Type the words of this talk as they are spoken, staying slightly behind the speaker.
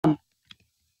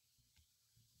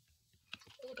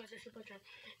Super Trump,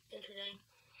 and today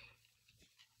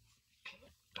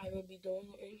I will be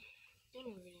doing a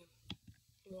gaming video.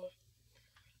 Well,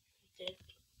 did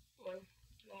one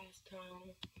last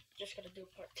time. Just gotta do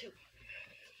part 2.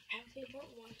 Haven't seen part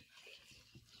 1.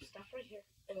 Stop right here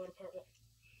and go to part 1.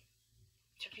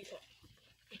 So peace out.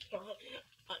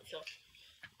 Alright, so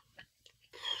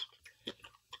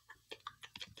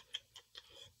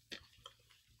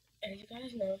as you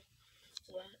guys know,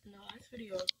 in the last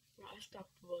video where I stopped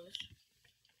was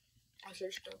I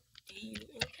searched up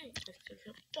D-U-N-K. I searched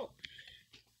up don't.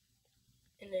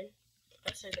 And then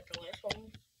I said that the last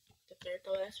one, the third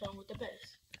to last one was the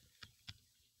best.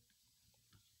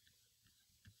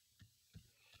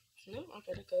 So now I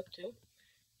gotta go to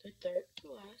the third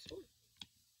to last one.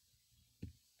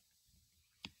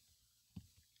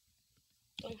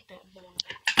 Dunk that ball.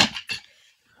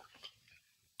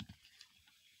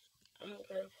 I'm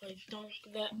gonna play dunk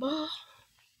that ball.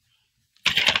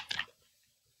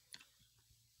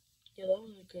 Yeah, that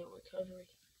was a good recovery.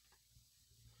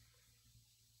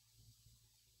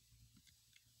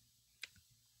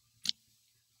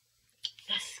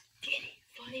 Let's get it,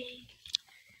 buddy.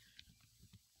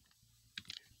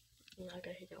 I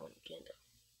gotta hit that one again though.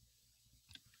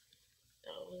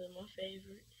 That wasn't my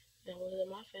favorite. That wasn't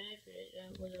my favorite.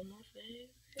 That wasn't my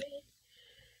favorite.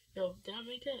 Yo, did I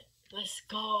make that? Let's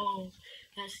go.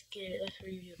 Let's get it. Let's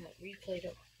review that. Replay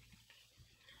though.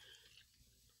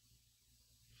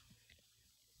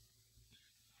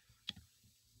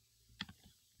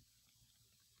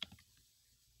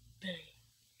 Bang.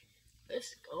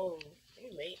 Let's go. We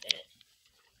made that.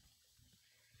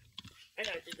 I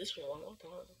gotta do this one one more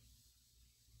time.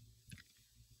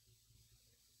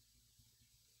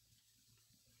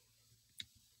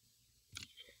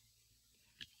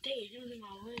 Dang it, it was in my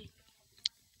way.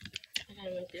 I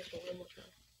gotta make this one more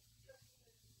time.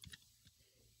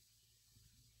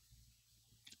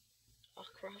 I'll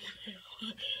cry.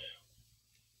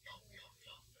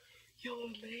 Yo, I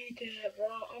made that, bro.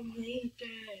 I made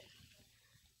that.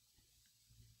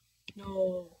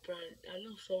 No, bro. I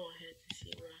know someone had to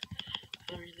see where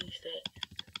I released that.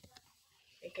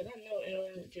 Because I know it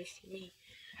wasn't just me.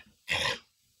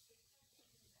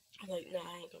 I'm like, nah,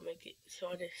 I ain't gonna make it. So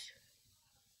I just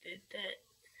did that.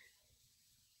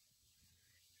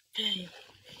 Dang.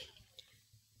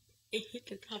 It hit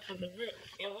the top of the rim.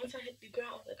 And once I hit the ground,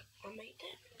 I was like, I made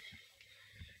that.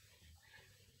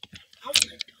 I was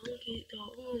like, dunk it, though. I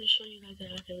want to show you guys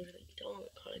that I can really dunk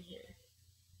on here.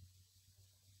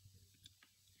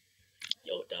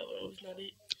 Yo, that one was not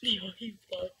it. Yo, he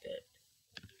blocked that.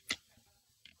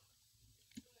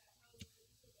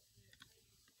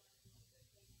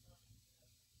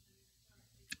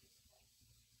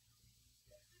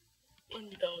 I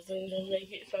knew that wasn't gonna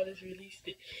make it, so I just released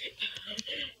it.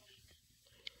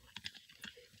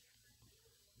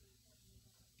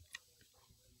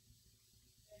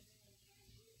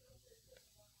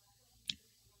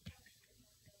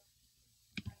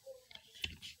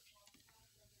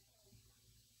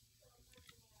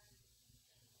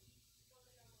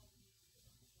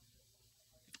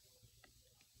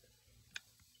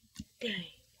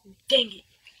 Dang it.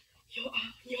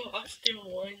 Yo, I still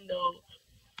won though.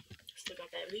 Still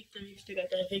got that victory, still got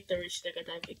that victory, still got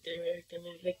that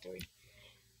victory.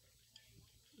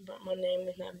 But my name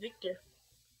is not Victor.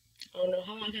 I don't know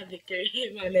how I got Victor.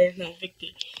 My name's not Victor.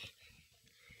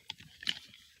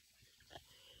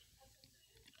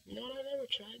 You know what I never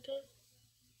tried though?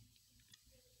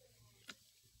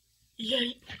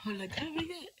 Yeah, hold on, can we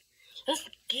get? Let's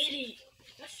get it.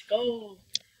 Let's go.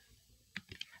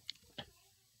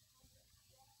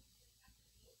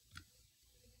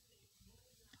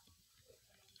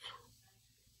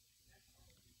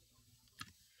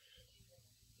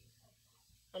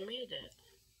 I made that.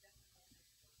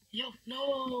 Yo,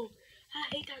 no.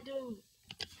 I hate that dude.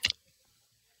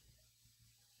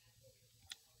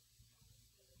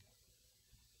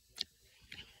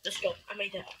 Let's go. I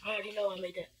made that. I already know I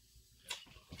made that.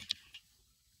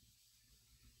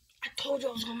 I told you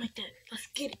I was gonna make that. Let's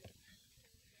get it.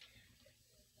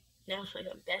 Now it's like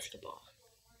a basketball.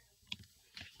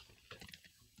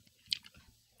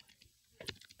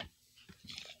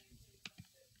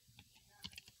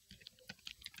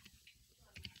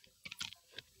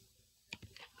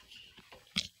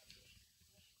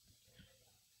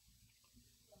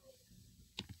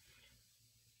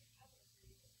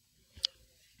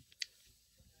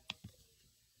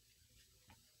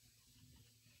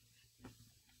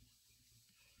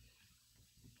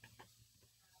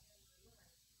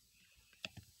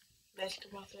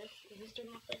 Basketball thread. Is this doing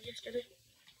my thread yesterday?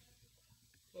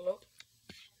 Nope.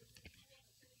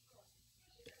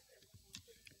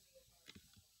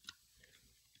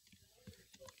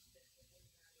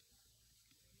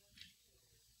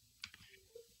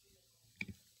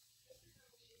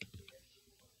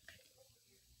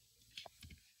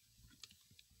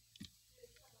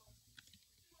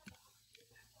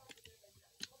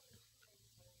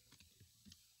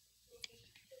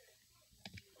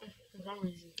 some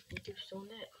reason, it keeps doing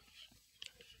that.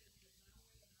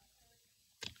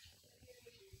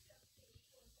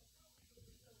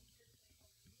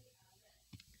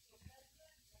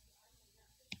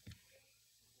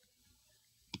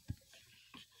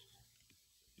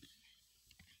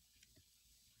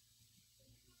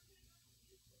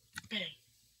 Bang.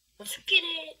 Let's get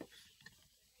it.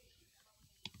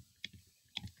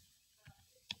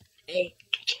 Hey,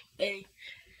 hey,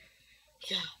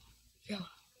 yeah, yeah.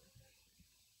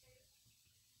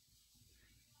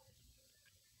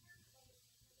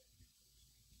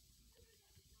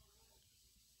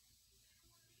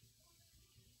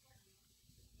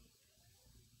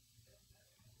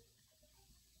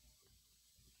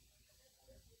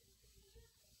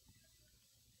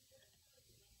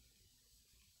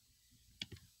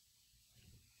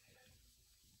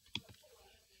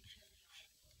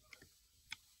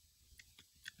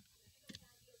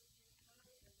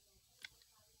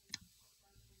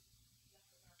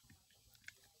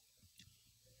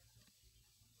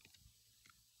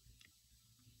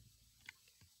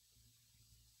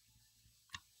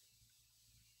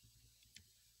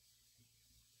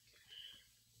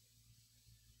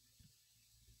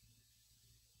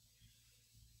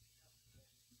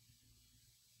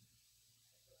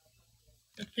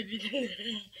 I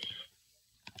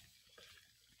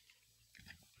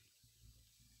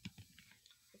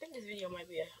think this video might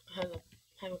be have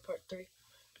a part 3.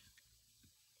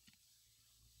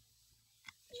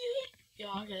 Yeah,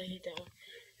 I gotta hit that one.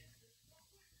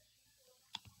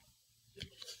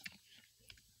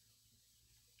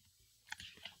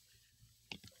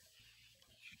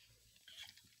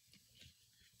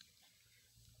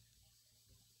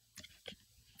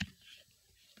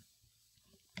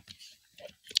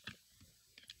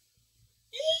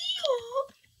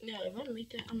 Yeah, if I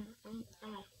make that, I don't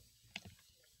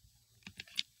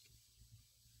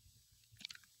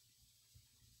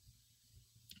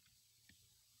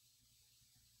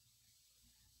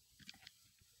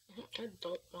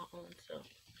my own self.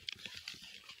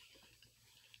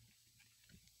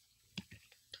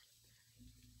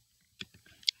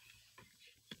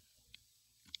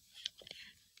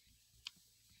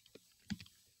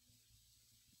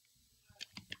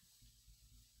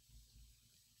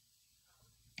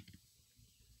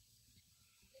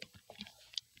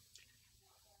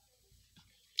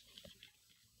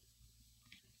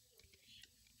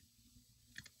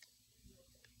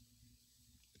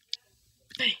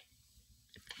 Bang!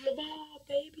 The ball,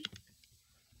 baby.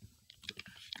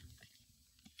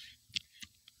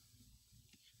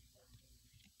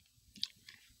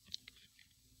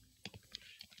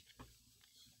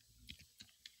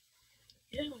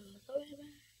 Yeah, go ahead,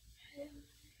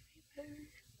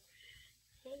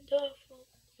 wonderful.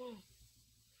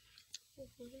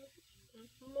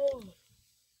 More.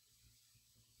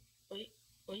 Wait,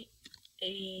 wait.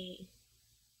 Hey.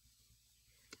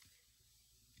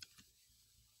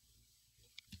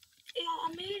 Yeah, I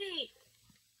made it.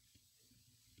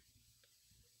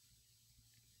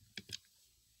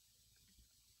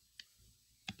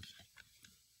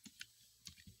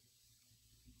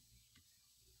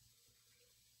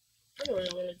 I know what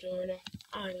I want to do right now.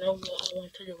 I know what I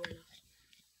want to do right now.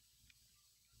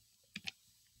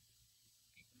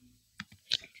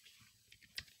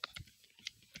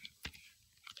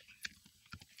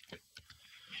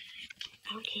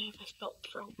 I don't care if I spelled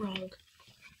throat wrong.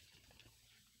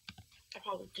 I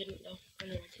probably didn't though. I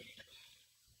know I did it.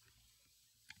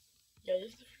 Yo,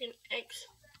 this is a freaking X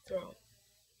throw.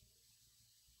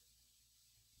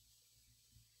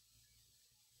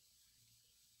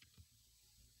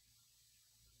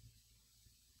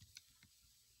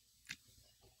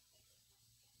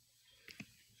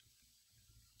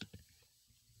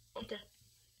 Okay.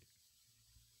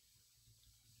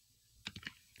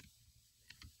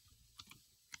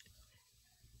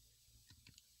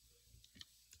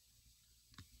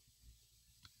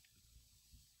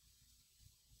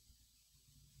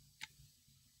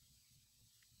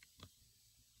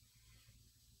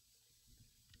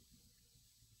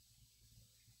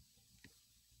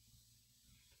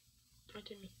 Right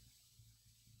to me.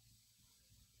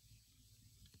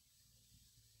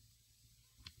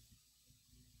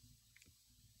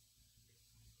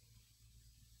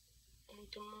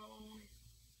 Tomorrow.